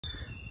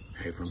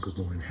Hey everyone, good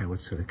morning. Howard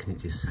Sellick, and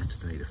it is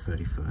Saturday the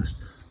 31st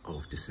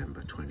of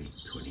December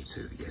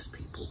 2022. Yes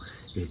people,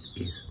 it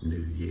is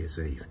New Year's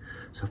Eve.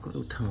 So I've got a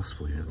little task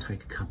for you, and it'll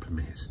take a couple of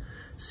minutes.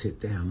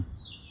 Sit down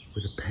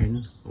with a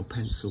pen or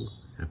pencil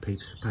and a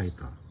piece of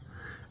paper,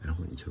 and I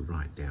want you to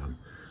write down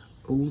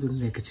all the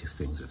negative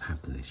things that have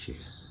happened this year.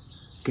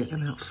 Get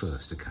them out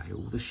first, okay?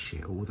 All the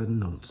shit, all the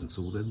nonsense,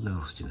 all the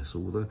nastiness,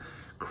 all the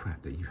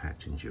crap that you've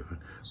had to endure.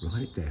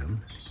 Write it down.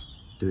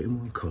 Do it in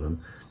one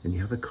column. In the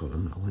other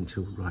column, I want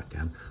you to write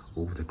down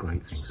all the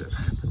great things that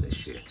have happened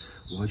this year.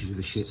 Why do you do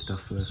the shit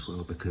stuff first?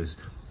 Well, because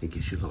it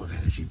gives you a lot of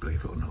energy,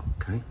 believe it or not,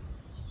 okay?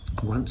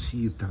 Once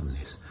you've done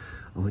this,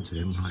 I want you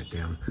to then write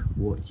down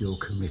what you're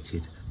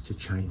committed to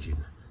changing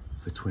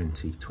for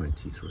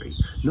 2023.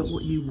 Not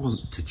what you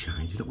want to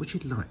change, not what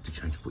you'd like to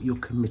change, but what you're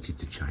committed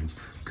to change.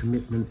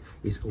 Commitment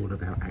is all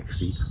about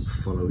actually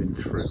following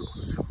through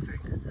on something.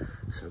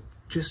 So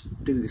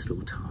just do this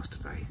little task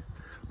today.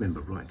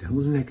 Remember, write down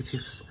all the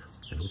negatives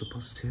and all the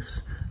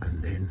positives,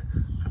 and then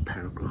a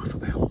paragraph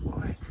about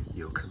why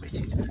you're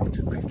committed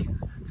to making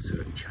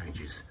certain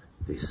changes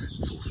this